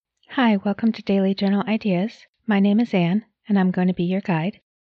Hi, welcome to Daily Journal Ideas. My name is Anne, and I'm going to be your guide.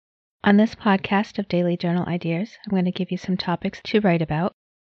 On this podcast of Daily Journal Ideas, I'm going to give you some topics to write about.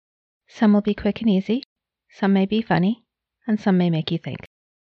 Some will be quick and easy, some may be funny, and some may make you think.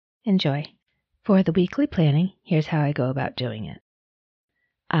 Enjoy. For the weekly planning, here's how I go about doing it.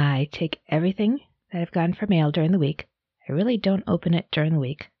 I take everything that I've gotten for mail during the week. I really don't open it during the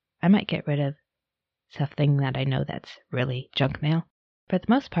week. I might get rid of something that I know that's really junk mail. For the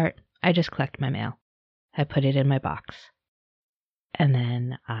most part, I just collect my mail. I put it in my box. And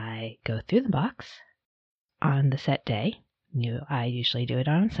then I go through the box on the set day. I usually do it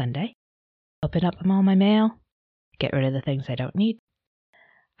on Sunday. Open up all my mail, get rid of the things I don't need.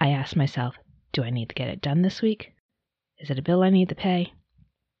 I ask myself, do I need to get it done this week? Is it a bill I need to pay?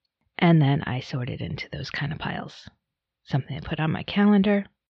 And then I sort it into those kind of piles. Something to put on my calendar,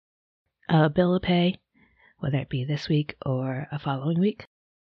 a bill to pay, whether it be this week or a following week.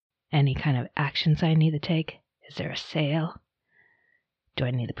 Any kind of actions I need to take. Is there a sale? Do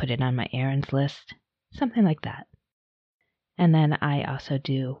I need to put it on my errands list? Something like that. And then I also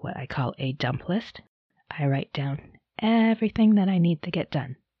do what I call a dump list. I write down everything that I need to get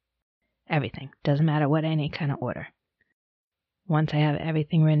done. Everything. Doesn't matter what, any kind of order. Once I have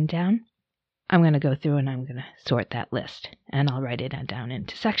everything written down, I'm going to go through and I'm going to sort that list. And I'll write it down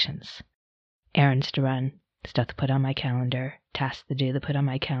into sections. Errands to run, stuff to put on my calendar, tasks to do to put on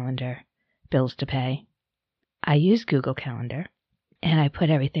my calendar, bills to pay. I use Google Calendar, and I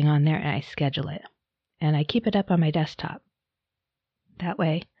put everything on there and I schedule it. And I keep it up on my desktop. That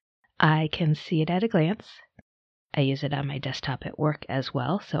way, I can see it at a glance. I use it on my desktop at work as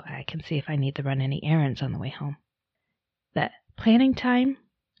well, so I can see if I need to run any errands on the way home. The planning time,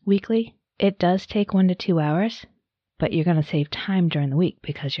 weekly, it does take 1 to 2 hours, but you're going to save time during the week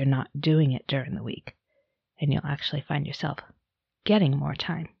because you're not doing it during the week. And you'll actually find yourself getting more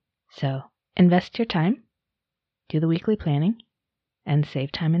time. So invest your time, do the weekly planning, and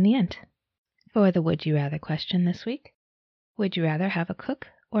save time in the end. For the would you rather question this week, would you rather have a cook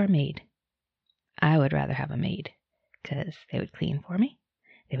or a maid? I would rather have a maid because they would clean for me.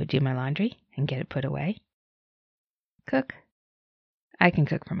 They would do my laundry and get it put away. Cook. I can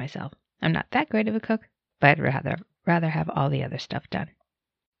cook for myself. I'm not that great of a cook, but I'd rather have all the other stuff done.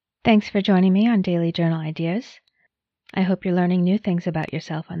 Thanks for joining me on Daily Journal Ideas. I hope you're learning new things about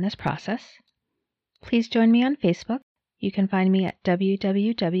yourself on this process. Please join me on Facebook. You can find me at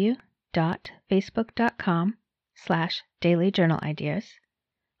www.facebook.com/dailyjournalideas.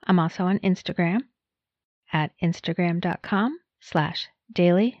 I'm also on Instagram at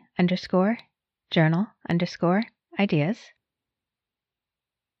instagram.com/daily_journal_ideas.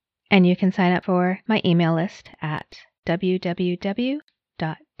 And you can sign up for my email list at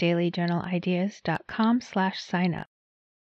www.dailyjournalideas.com/signup.